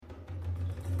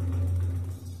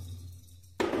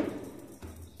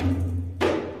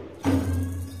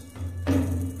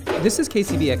This is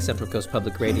KCBX Central Coast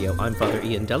Public Radio. I'm Father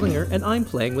Ian Dellinger, and I'm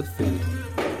playing with food.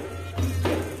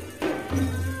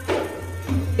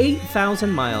 8,000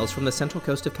 miles from the central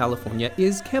coast of California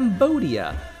is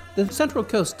Cambodia. The Central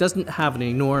Coast doesn't have an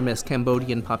enormous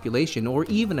Cambodian population or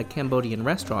even a Cambodian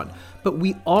restaurant, but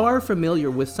we are familiar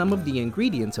with some of the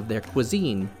ingredients of their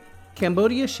cuisine.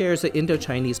 Cambodia shares the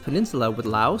Indo-Chinese peninsula with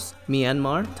Laos,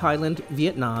 Myanmar, Thailand,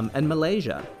 Vietnam, and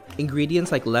Malaysia.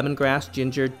 Ingredients like lemongrass,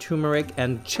 ginger, turmeric,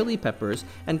 and chili peppers,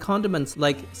 and condiments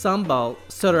like sambal,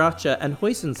 sriracha, and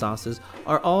hoisin sauces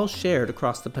are all shared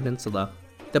across the peninsula.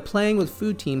 The Playing with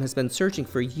Food team has been searching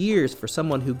for years for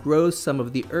someone who grows some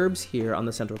of the herbs here on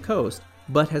the Central Coast,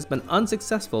 but has been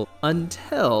unsuccessful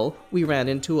until we ran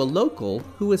into a local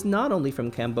who is not only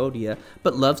from Cambodia,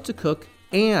 but loves to cook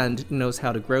and knows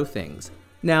how to grow things.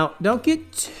 Now, don't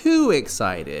get too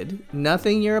excited.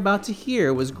 Nothing you're about to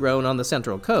hear was grown on the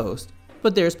Central Coast,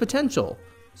 but there's potential.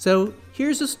 So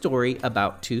here's a story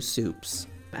about two soups.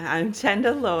 I'm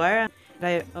Chenda Lore.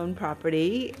 I own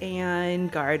property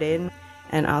and garden,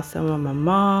 and also I'm a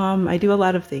mom. I do a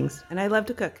lot of things, and I love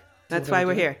to cook. That's why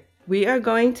we're here. We are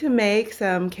going to make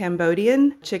some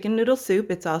Cambodian chicken noodle soup.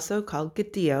 It's also called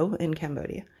gadio in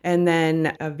Cambodia. And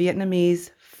then a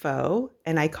Vietnamese pho,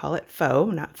 and I call it pho,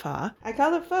 not pho. I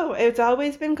call it pho. It's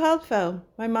always been called pho.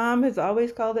 My mom has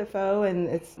always called it pho, and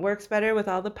it works better with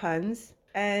all the puns.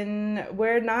 And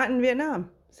we're not in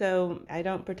Vietnam, so I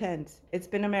don't pretend. It's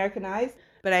been Americanized,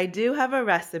 but I do have a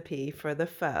recipe for the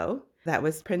pho that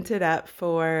was printed up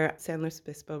for San Luis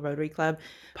Obispo Rotary Club,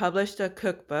 published a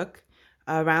cookbook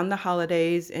around the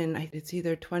holidays in, it's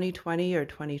either 2020 or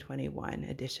 2021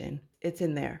 edition. It's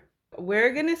in there.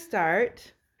 We're going to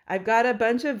start. I've got a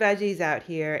bunch of veggies out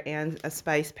here and a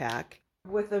spice pack.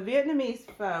 With the Vietnamese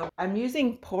pho, I'm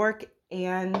using pork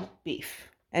and beef,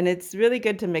 and it's really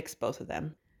good to mix both of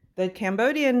them. The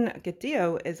Cambodian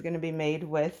gadio is going to be made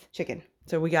with chicken.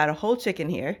 So we got a whole chicken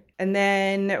here, and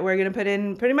then we're going to put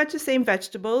in pretty much the same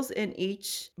vegetables in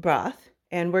each broth,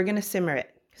 and we're going to simmer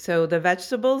it. So the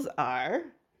vegetables are,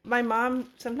 my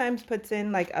mom sometimes puts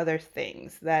in like other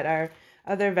things that are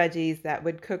other veggies that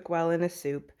would cook well in a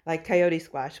soup, like coyote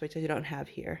squash, which I don't have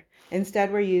here.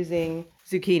 Instead, we're using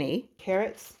zucchini,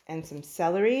 carrots, and some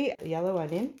celery, yellow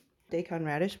onion, daikon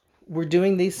radish. We're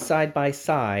doing these side by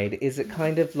side. Is it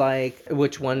kind of like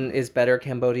which one is better,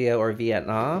 Cambodia or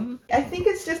Vietnam? I think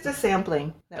it's just a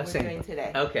sampling that we're doing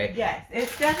today. Okay. Yes,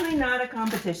 it's definitely not a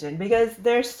competition because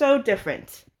they're so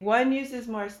different. One uses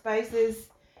more spices,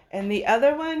 and the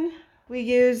other one, we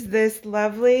use this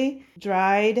lovely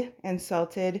dried and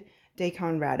salted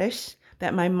daikon radish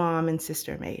that my mom and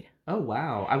sister made. Oh,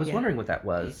 wow. I was wondering what that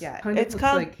was. Yeah, Kind of it's looks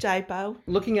called like, jaipo.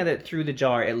 looking at it through the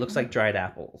jar, it looks like dried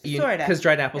apples. Sort of. Because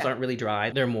dried apples aren't really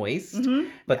dry. They're moist. Mm-hmm.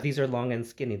 But these are long and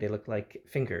skinny. They look like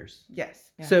fingers.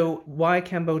 Yes. Yeah. So why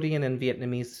Cambodian and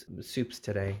Vietnamese soups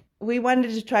today? We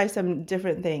wanted to try some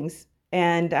different things.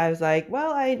 And I was like,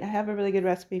 well, I have a really good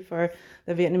recipe for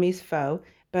the Vietnamese pho.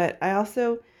 But I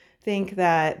also think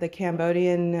that the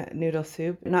Cambodian noodle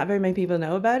soup, not very many people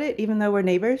know about it, even though we're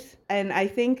neighbors. And I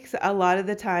think a lot of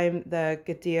the time the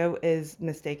gadio is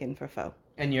mistaken for pho.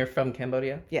 And you're from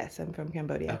Cambodia? Yes, I'm from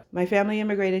Cambodia. Oh. My family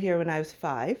immigrated here when I was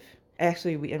 5.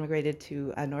 Actually, we immigrated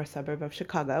to a north suburb of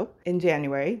Chicago in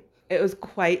January. It was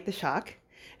quite the shock.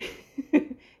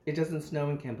 It doesn't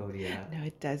snow in Cambodia. No,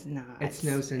 it does not. It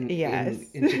snows in Yes.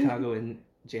 Chicago in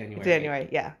January.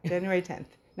 January 10th,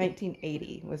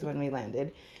 1980 was when we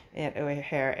landed at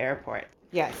O'Hare Airport.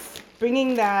 Yes,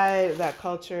 bringing that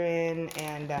culture in,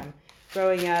 and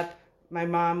growing up, my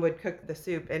mom would cook the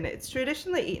soup, and it's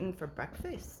traditionally eaten for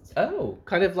breakfast. Oh,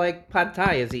 kind of like pad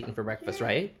thai is eaten for breakfast,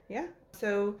 right? Yeah.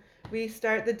 So we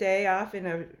start the day off in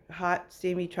a hot,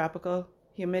 steamy, tropical,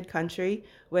 humid country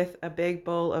with a big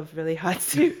bowl of really hot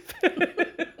soup.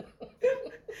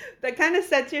 That kind of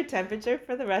sets your temperature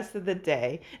for the rest of the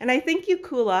day. And I think you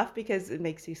cool off because it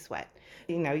makes you sweat.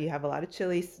 You know, you have a lot of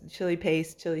chili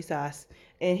paste, chili sauce.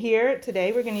 And here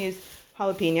today we're going to use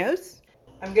jalapenos.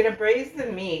 I'm going to braise the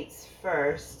meats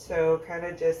first, so kind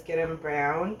of just get them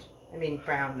browned. I mean,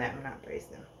 brown them, not braise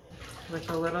them. With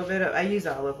a little bit of, I use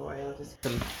olive oil.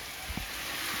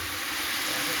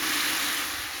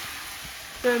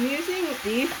 So I'm using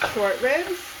beef short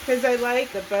ribs because I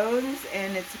like the bones,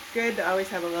 and it's good to always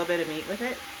have a little bit of meat with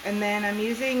it. And then I'm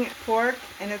using pork,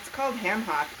 and it's called ham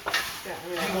hock. Do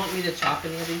you want me to chop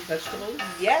any of these vegetables?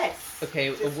 Yes. Okay,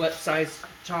 what size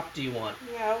chop do you want?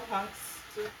 You know, hunks.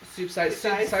 Soup size.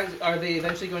 Are they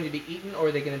eventually going to be eaten, or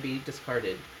are they going to be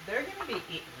discarded? They're going to be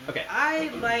eaten. Okay. I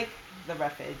like the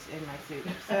roughage in my soup,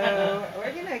 so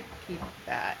we're going to keep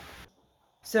that.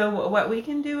 So what we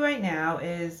can do right now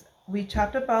is we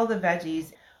chopped up all the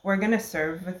veggies. we're going to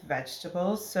serve with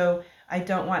vegetables, so I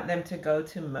don't want them to go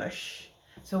to mush.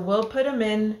 So we'll put them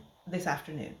in this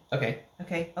afternoon. Okay.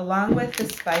 Okay, along with the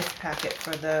spice packet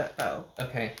for the pho.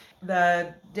 Okay.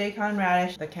 The daikon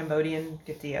radish, the Cambodian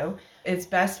gutio, it's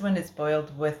best when it's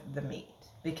boiled with the meat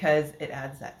because it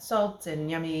adds that salt and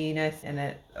yumminess and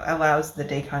it allows the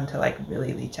daikon to like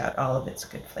really leach out all of its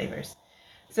good flavors.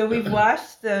 So we've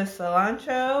washed the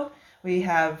cilantro. We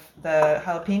have the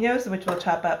jalapenos, which we'll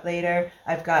chop up later.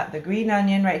 I've got the green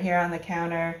onion right here on the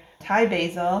counter, Thai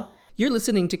basil. You're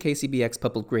listening to KCBX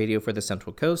Public Radio for the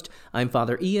Central Coast. I'm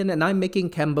Father Ian, and I'm making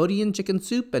Cambodian chicken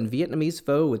soup and Vietnamese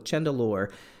pho with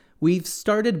chandelure. We've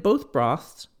started both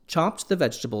broths, chopped the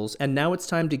vegetables, and now it's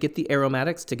time to get the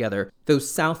aromatics together,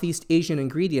 those Southeast Asian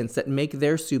ingredients that make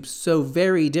their soups so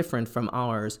very different from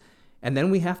ours. And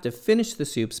then we have to finish the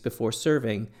soups before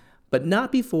serving, but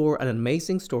not before an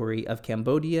amazing story of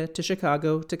Cambodia to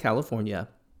Chicago to California.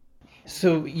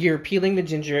 So you're peeling the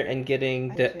ginger and getting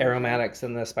the aromatics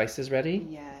and the spices ready?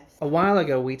 Yes. A while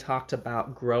ago, we talked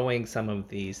about growing some of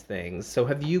these things. So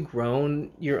have you grown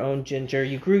your own ginger?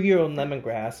 You grew your own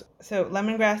lemongrass. So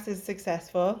lemongrass is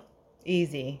successful.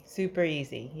 Easy, super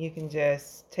easy. You can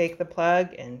just take the plug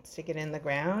and stick it in the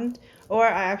ground, or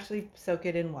I actually soak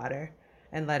it in water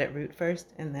and let it root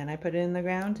first, and then I put it in the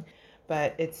ground.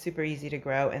 But it's super easy to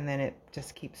grow, and then it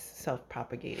just keeps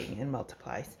self-propagating and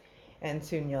multiplies. And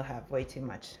soon you'll have way too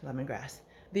much lemongrass.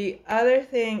 The other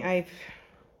thing I've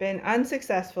been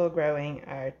unsuccessful growing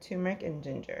are turmeric and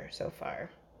ginger so far.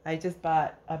 I just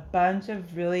bought a bunch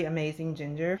of really amazing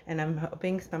ginger, and I'm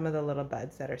hoping some of the little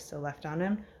buds that are still left on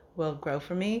them will grow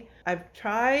for me. I've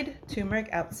tried turmeric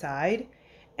outside,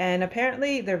 and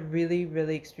apparently they're really,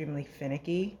 really extremely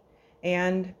finicky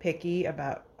and picky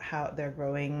about how their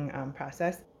growing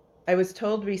process. I was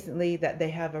told recently that they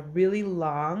have a really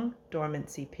long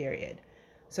dormancy period.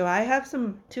 So I have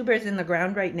some tubers in the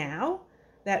ground right now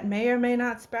that may or may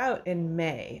not sprout in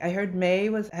May. I heard May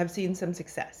have seen some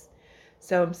success.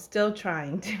 So I'm still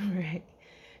trying turmeric.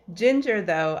 Ginger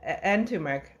though, and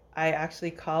turmeric, I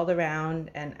actually called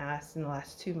around and asked in the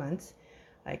last 2 months,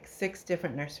 like 6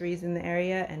 different nurseries in the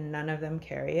area, and none of them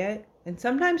carry it. And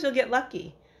sometimes you'll get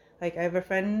lucky. Like I have a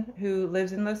friend who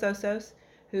lives in Los Osos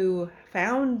who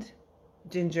found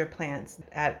ginger plants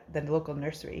at the local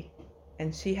nursery,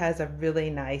 and she has a really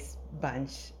nice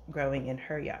bunch growing in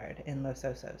her yard in Los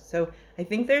Osos. So I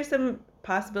think there's some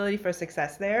possibility for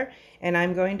success there, and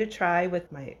I'm going to try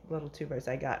with my little tubers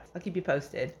I got. I'll keep you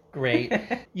posted. Great.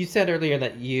 You said earlier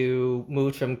that you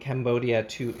moved from Cambodia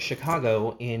to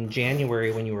Chicago in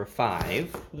January when you were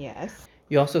 5. Yes.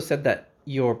 You also said that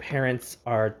your parents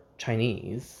are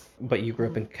Chinese, but you grew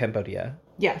up in Cambodia.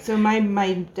 Yeah, so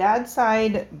my dad's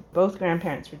side, both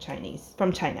grandparents were Chinese,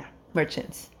 from China,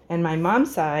 merchants. And my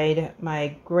mom's side,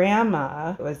 my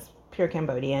grandma was pure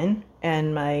Cambodian,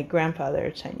 and my grandfather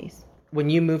Chinese.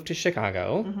 When you moved to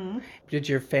Chicago, did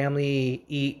your family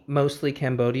eat mostly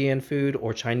Cambodian food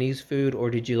or Chinese food,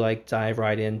 or did you like dive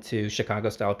right into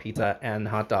Chicago-style pizza and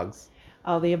hot dogs?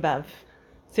 All the above.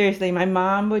 Seriously, my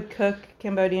mom would cook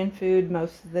Cambodian food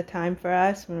most of the time for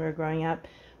us when we were growing up.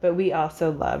 But we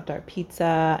also loved our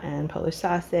pizza and Polish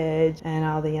sausage and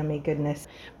all the yummy goodness.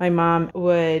 My mom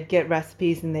would get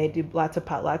recipes, and they'd do lots of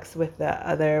potlucks with the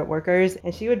other workers.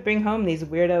 And she would bring home these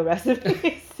weirdo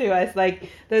recipes to us,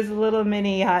 like those little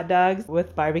mini hot dogs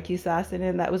with barbecue sauce in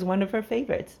it. That was one of her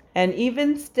favorites. And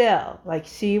even still, like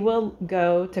she will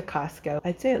go to Costco,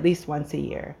 I'd say at least once a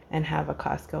year, and have a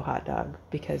Costco hot dog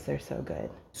because they're so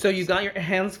good. So you got your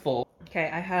hands full. Okay,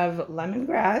 I have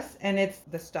lemongrass, and it's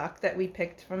the stalk that we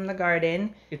picked from the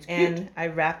garden. It's cute. And I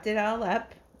wrapped it all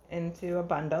up into a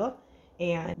bundle,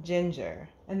 and ginger.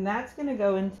 And that's going to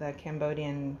go into the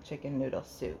Cambodian chicken noodle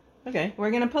soup. Okay.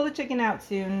 We're going to pull the chicken out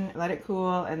soon, let it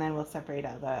cool, and then we'll separate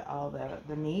out all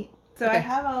the meat. So okay. I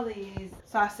have all these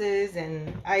sauces,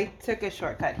 and I took a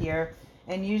shortcut here.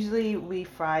 And usually we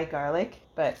fry garlic,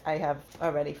 but I have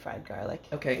already fried garlic.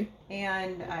 Okay.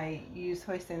 And I use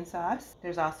hoisin sauce.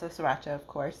 There's also sriracha, of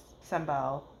course,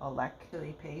 sambal olek,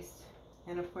 chili paste,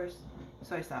 and of course,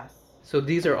 soy sauce. So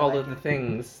these are all of the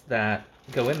things that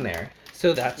go in there.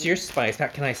 So that's your spice.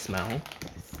 Can I smell?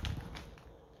 Yes.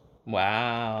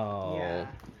 Wow. Yeah.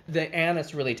 The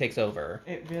anise really takes over.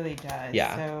 It really does.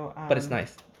 Yeah. So, but it's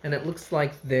nice. And it looks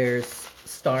like there's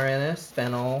star anise,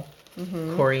 fennel,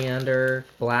 coriander,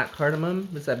 black cardamom.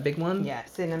 Is that big one? Yeah,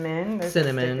 cinnamon. There's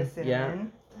cinnamon. A stick of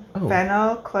cinnamon. Yeah. Oh.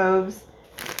 Fennel, cloves.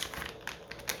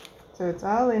 So it's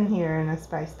all in here in a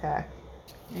spice pack.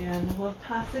 And we'll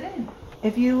toss it in.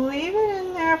 If you leave it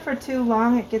in there for too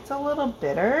long, it gets a little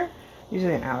bitter.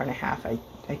 Usually an hour and a half, I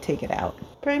take it out.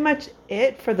 Pretty much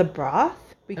it for the broth.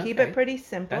 We keep it pretty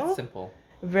simple. That's simple.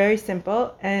 Very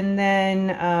simple. And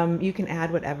then you can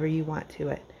add whatever you want to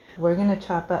it. We're going to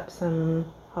chop up some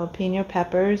jalapeno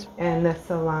peppers and the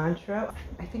cilantro.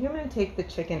 I think I'm going to take the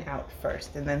chicken out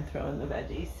first and then throw in the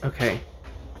veggies. Okay.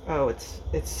 Oh, it's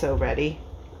so ready.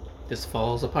 This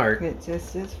falls apart. It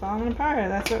just is falling apart.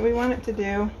 That's what we want it to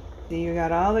do. See, you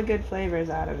got all the good flavors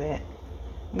out of it.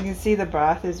 You can see the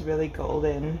broth is really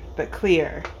golden, but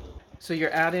clear. So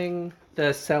you're adding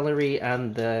the celery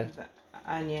and the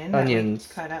Onions onions that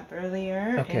we cut up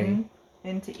earlier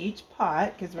into each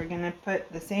pot, because we're going to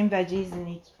put the same veggies in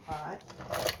each pot.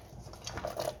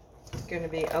 It's going to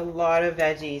be a lot of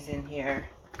veggies in here.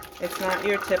 It's not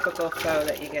your typical pho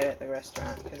that you get at the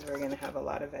restaurant, because we're going to have a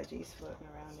lot of veggies floating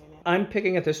around in it. I'm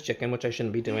picking at this chicken, which I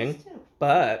shouldn't be doing,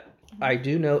 but I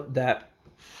do note that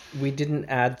we didn't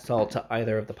add salt to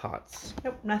either of the pots.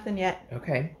 Nope, nothing yet.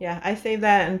 Okay. Yeah, I save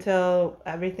that until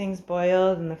everything's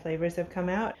boiled and the flavors have come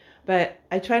out. But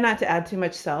I try not to add too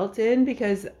much salt in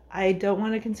because I don't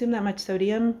want to consume that much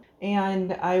sodium.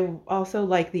 And I also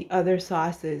like the other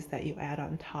sauces that you add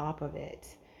on top of it.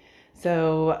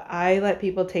 So I let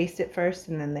people taste it first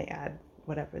and then they add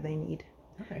whatever they need.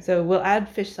 Okay. So we'll add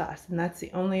fish sauce, and that's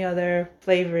the only other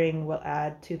flavoring we'll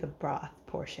add to the broth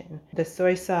portion. The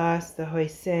soy sauce, the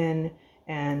hoisin,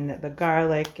 and the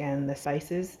garlic and the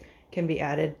spices can be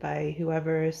added by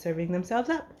whoever is serving themselves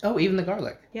up. Oh, even the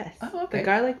garlic? Yes. Oh, okay. The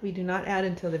garlic we do not add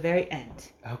until the very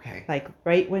end. Okay. Like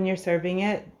right when you're serving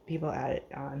it, people add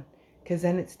it on, because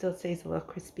then it still stays a little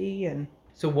crispy. And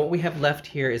So what we have left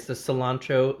here is the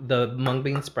cilantro, the mung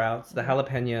bean sprouts, the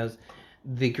jalapenos,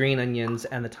 the green onions,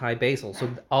 and the Thai basil. So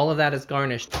all of that is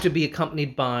garnished to be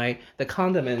accompanied by the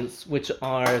condiments, which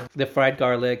are the fried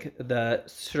garlic, the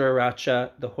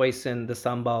sriracha, the hoisin, the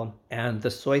sambal, and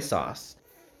the soy sauce.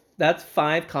 That's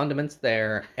 5 condiments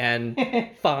there and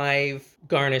 5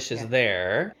 garnishes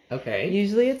there. Okay.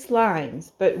 usually it's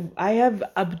limes, but I have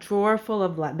a drawer full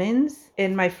of lemons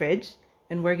in my fridge,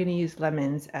 and we're going to use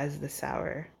lemons as the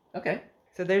sour. Okay.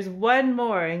 So there's one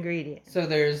more ingredient. So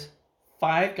there's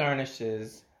 5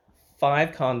 garnishes,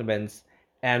 5 condiments,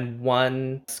 and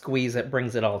 1 squeeze that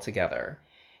brings it all together.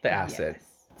 The acid. Yes.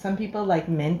 Some people like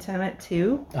mint on it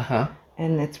too. Uh-huh.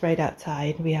 And it's right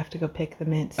outside. We have to go pick the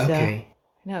mint. So. Okay.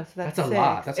 No, so that's a 6.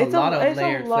 lot. That's a lot of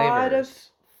layered It's a lot flavors.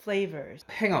 of flavors.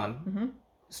 Hang on. Mm-hmm.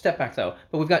 Step back though.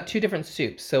 But we've got 2 different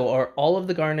soups. So are all of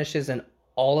the garnishes and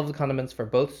all of the condiments for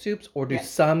both soups, or do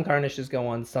some garnishes go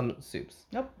on some soups?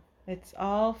 Nope. It's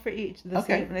all for each.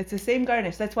 Okay. Same. It's the same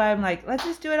garnish. That's why I'm like, let's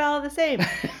just do it all the same.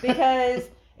 Because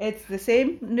it's the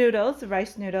same noodles, the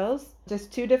rice noodles,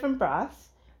 just 2 different broths,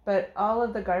 but all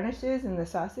of the garnishes and the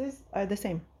sauces are the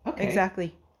same. Okay.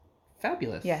 Exactly.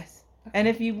 Fabulous. Yes. Okay. And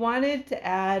if you wanted to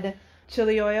add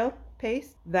chili oil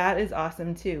paste, that is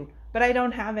awesome too. But I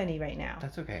don't have any right now.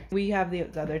 That's okay. We have the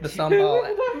other The two.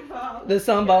 sambal, the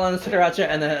sambal and the sriracha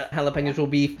and the jalapenos will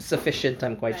be sufficient,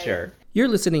 I'm quite sure. You're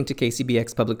listening to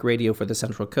KCBX Public Radio for the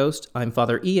Central Coast. I'm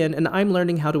Father Ian, and I'm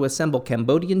learning how to assemble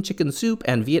Cambodian chicken soup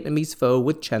and Vietnamese pho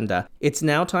with Chenda. It's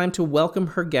now time to welcome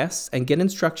her guests and get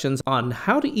instructions on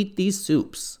how to eat these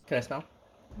soups. Can I smell?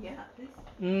 Yeah.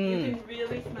 You can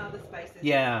really smell the spices.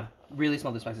 Yeah, really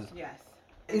smell the spices. Yes.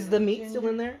 Is the meat still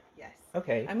in there? Yes.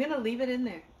 Okay. I'm going to leave it in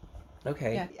there.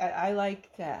 Okay. Yeah, I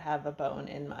like to have a bone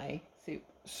in my soup.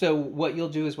 So what you'll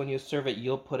do is when you serve it,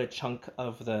 you'll put a chunk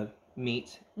of the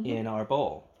meat in our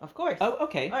bowl. Of course. Oh,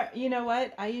 okay. Or, you know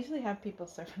what? I usually have people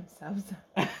serve themselves.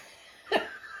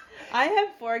 I have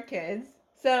 4 kids,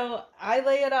 so I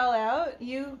lay it all out.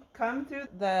 You come through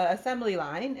the assembly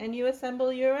line and you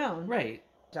assemble your own. Right.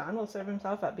 John will serve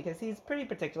himself up because he's pretty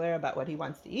particular about what he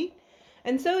wants to eat.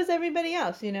 And so is everybody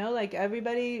else, you know, like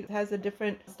everybody has a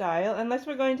different style. Unless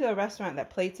we're going to a restaurant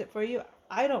that plates it for you,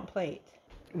 I don't plate.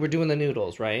 We're doing the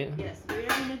noodles, right? Yes, we are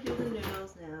going to do the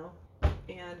noodles now.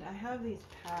 And I have these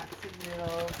packs of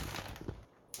noodles.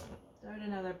 Start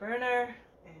another burner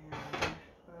and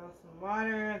boil some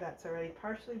water that's already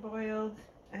partially boiled.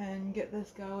 And get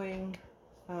this going.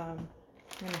 I'm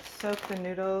going to soak the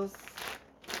noodles.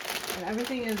 And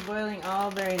everything is boiling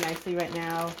all very nicely right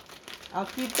now. I'll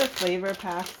keep the flavor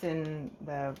packs in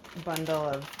the bundle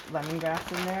of lemongrass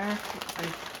in there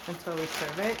until we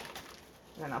serve it.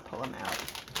 Then I'll pull them out.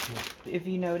 If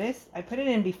you notice, I put it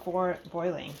in before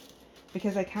boiling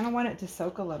because I kind of want it to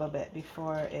soak a little bit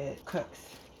before it cooks.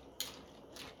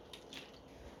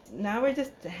 Now we're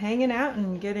just hanging out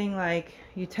and getting like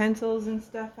utensils and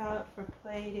stuff out for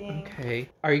plating. Okay.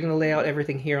 Are you going to lay out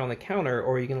everything here on the counter,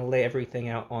 or are you going to lay everything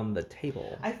out on the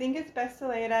table? I think it's best to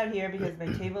lay it out here because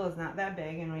my table is not that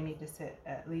big and we need to sit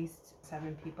at least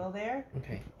 7 people there.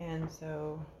 Okay. And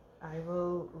so I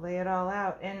will lay it all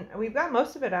out. And we've got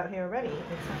most of it out here already.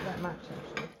 It's not that much,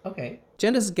 actually. Okay.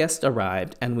 Jenna's guest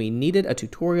arrived, and we needed a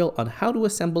tutorial on how to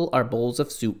assemble our bowls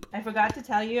of soup. I forgot to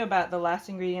tell you about the last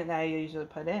ingredient that I usually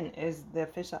put in is the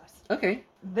fish sauce. Okay.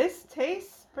 This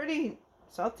tastes pretty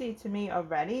salty to me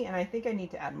already, and I think I need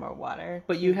to add more water.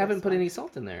 But you haven't put any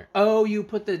salt in there. Oh, you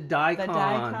put the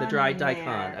daikon, the dried in daikon.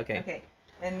 there. Okay.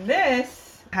 And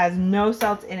this has no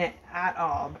salt in it at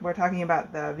all. We're talking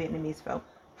about the Vietnamese pho.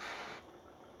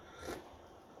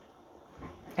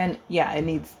 And yeah, it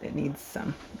needs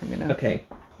some. I'm gonna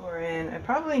pour in. It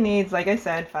probably needs, like I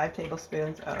said, 5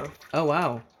 tablespoons of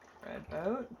red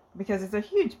boat because it's a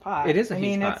huge pot. It is a huge pot. I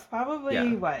mean, it's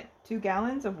probably what, 2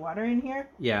 gallons of water in here?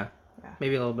 Yeah.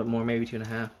 Maybe a little bit more, maybe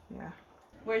 2.5. Yeah.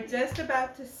 We're just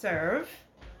about to serve.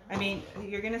 I mean,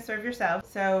 you're gonna serve yourself,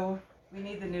 so we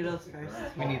need the noodles first.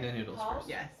 We need the noodles first.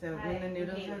 Yeah. So when the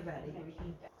noodles are ready,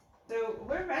 so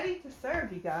we're ready to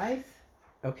serve, you guys.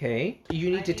 Okay. You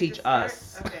need to teach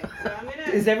us. Okay, so I'm gonna...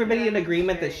 Is everybody in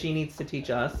agreement that she needs to teach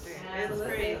us?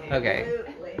 Absolutely. Okay.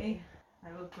 Absolutely.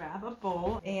 I will grab a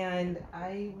bowl and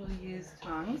I will use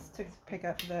tongs to pick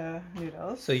up the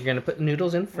noodles. So you're going to put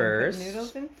noodles in first. Put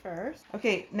noodles in first.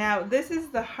 Okay, now this is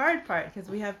the hard part because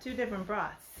we have 2 different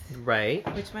broths. Right.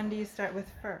 Which one do you start with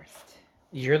first?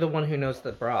 You're the one who knows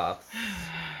the broths.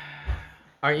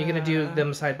 Aren't you going to do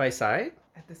them side by side?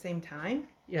 At the same time?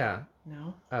 Yeah.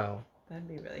 No. Oh. That'd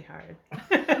be really hard.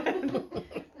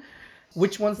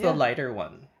 Which one's the lighter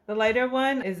one? The lighter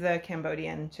one is the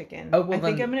Cambodian chicken. Oh, well, I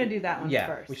think I'm going to do that one first.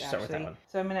 Yeah, we should start with that one.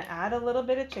 So I'm going to add a little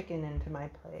bit of chicken into my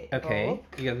plate. Okay. bowl.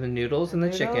 You got the noodles and the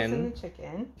chicken. And the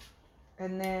chicken.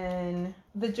 And then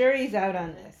the jury's out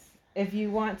on this. If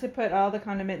you want to put all the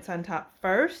condiments on top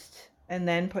first and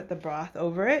then put the broth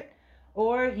over it,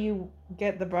 or you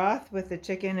get the broth with the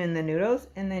chicken and the noodles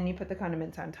and then you put the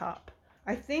condiments on top.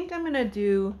 I think I'm going to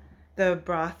do the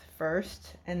broth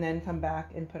first and then come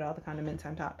back and put all the condiments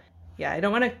on top. Yeah, I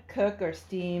don't want to cook or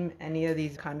steam any of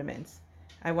these condiments.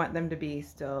 I want them to be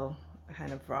still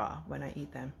kind of raw when I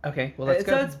eat them. Okay, well, let's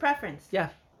go. So it's preference. Yeah.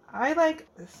 I like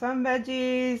some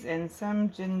veggies and some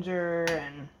ginger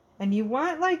and you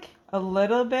want like a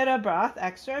little bit of broth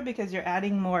extra because you're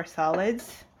adding more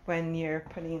solids when you're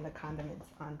putting the condiments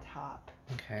on top.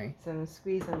 Okay.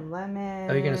 Squeeze some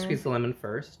lemon. Oh, you're going to squeeze the lemon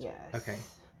first? Yes. Okay.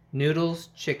 Noodles,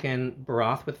 chicken,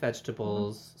 broth with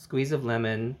vegetables, squeeze of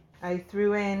lemon. I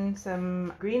threw in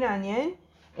some green onion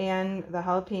and the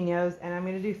jalapenos, and I'm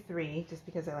going to do 3 just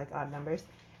because I like odd numbers.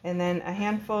 And then a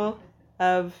handful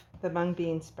of the mung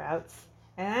bean sprouts.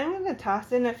 And I'm going to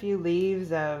toss in a few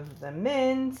leaves of the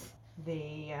mint,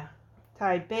 the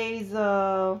Thai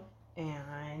basil,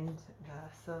 and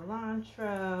the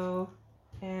cilantro.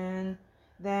 And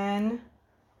then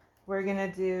we're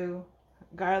going to do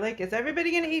garlic. Is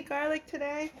everybody going to eat garlic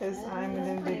today? Because I'm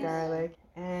going to do garlic.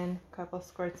 And a couple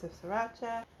squirts of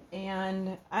sriracha.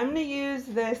 And I'm going to use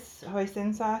this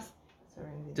hoisin sauce. So we're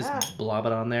going to do Just blob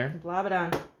it on there. Blob it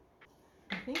on.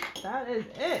 I think that is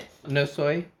it. No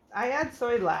soy? I add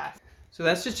soy last. So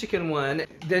that's just chicken one.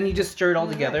 Then you just stir it all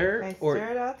together? I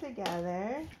stir it all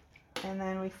together. And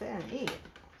then we sit and eat.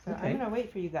 So I'm going to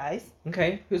wait for you guys.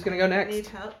 Okay. Who's going to go next? Need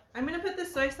help? I'm going to put the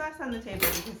soy sauce on the table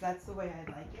because that's the way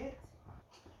I like it.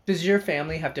 Does your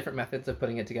family have different methods of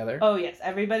putting it together? Oh, yes.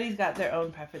 Everybody's got their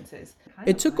own preferences.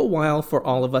 It took a while for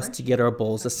all of us to get our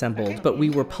bowls assembled, but we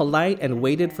were polite and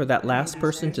waited for that last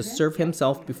person to serve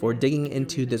himself before digging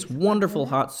into this wonderful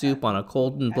hot soup on a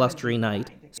cold and blustery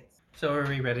night. So are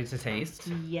we ready to taste?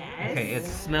 Yes. Okay, it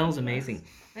smells amazing.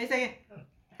 Wait a second.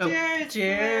 Oh,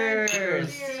 Cheers!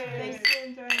 cheers! Thanks for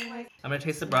enjoying. I'm going to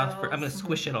taste the broth first. I'm going to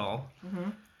squish it all. Mm-hmm.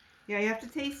 Yeah, you have to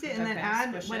taste it and then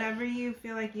add whatever you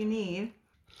feel like you need.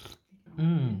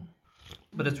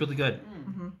 But it's really good.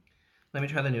 Mm-hmm. Let me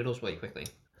try the noodles really quickly.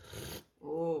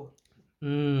 Oh.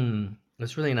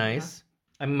 It's really nice.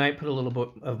 I might put a little bit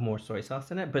of more soy sauce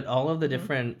in it, but all of the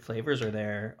different flavors are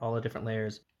there, all the different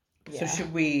layers. Yeah. So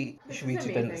should we chip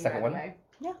in the second one?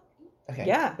 Yeah. Okay.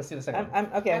 Yeah. Let's do the second one.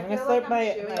 I'm going to slurp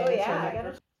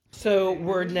my So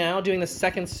we're now doing the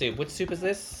second soup. Which soup is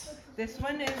this? This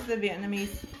one is the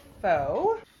Vietnamese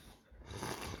pho.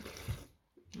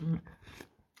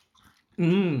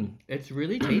 It's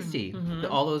really tasty.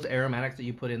 All those aromatics that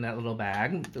you put in that little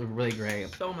bag, they're really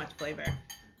great. So much flavor.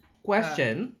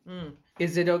 Question,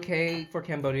 is it okay for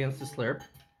Cambodians to slurp?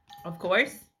 Of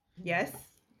course. Yes.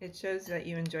 It shows that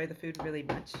you enjoy the food really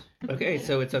much. Okay,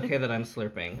 so it's okay that I'm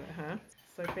slurping.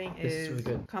 Slurping This is really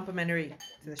good. complimentary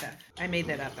to the chef. I made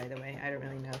that up, by the way. I don't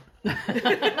really know. Well,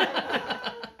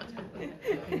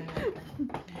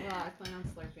 I plan on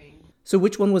slurping. So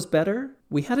which one was better?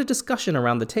 We had a discussion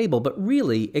around the table, but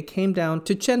really it came down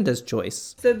to Chenda's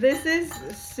choice. So this is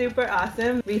super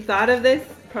awesome. We thought of this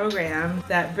program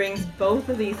that brings both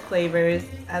of these flavors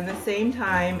at the same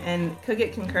time and cook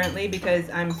it concurrently because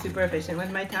I'm super efficient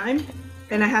with my time.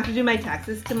 And I have to do my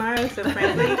taxes tomorrow, so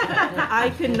frankly,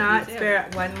 I could not spare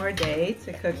one more day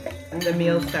to cook the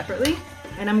meals separately.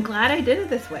 And I'm glad I did it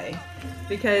this way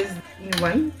because,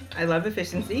 one, I love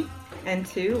efficiency. And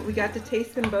two, we got to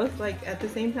taste them both at the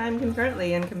same time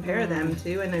concurrently and compare them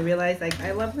too. And I realized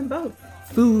I love them both.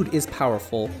 Food is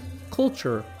powerful.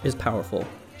 Culture is powerful.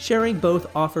 Sharing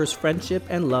both offers friendship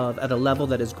and love at a level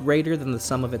that is greater than the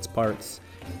sum of its parts.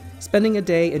 Spending a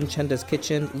day in Chenda's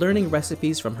kitchen, learning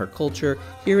recipes from her culture,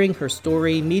 hearing her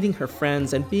story, meeting her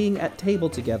friends, and being at table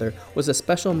together was a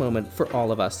special moment for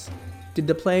all of us. Did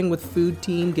the Playing with Food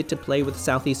team get to play with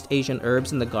Southeast Asian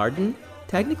herbs in the garden?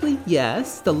 Technically,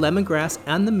 yes, the lemongrass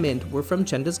and the mint were from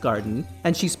Chenda's garden,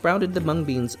 and she sprouted the mung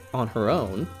beans on her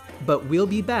own. But we'll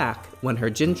be back when her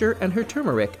ginger and her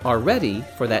turmeric are ready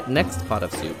for that next pot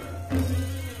of soup.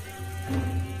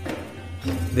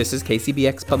 This is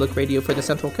KCBX Public Radio for the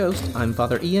Central Coast. I'm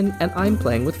Father Ian, and I'm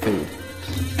Playing with Food.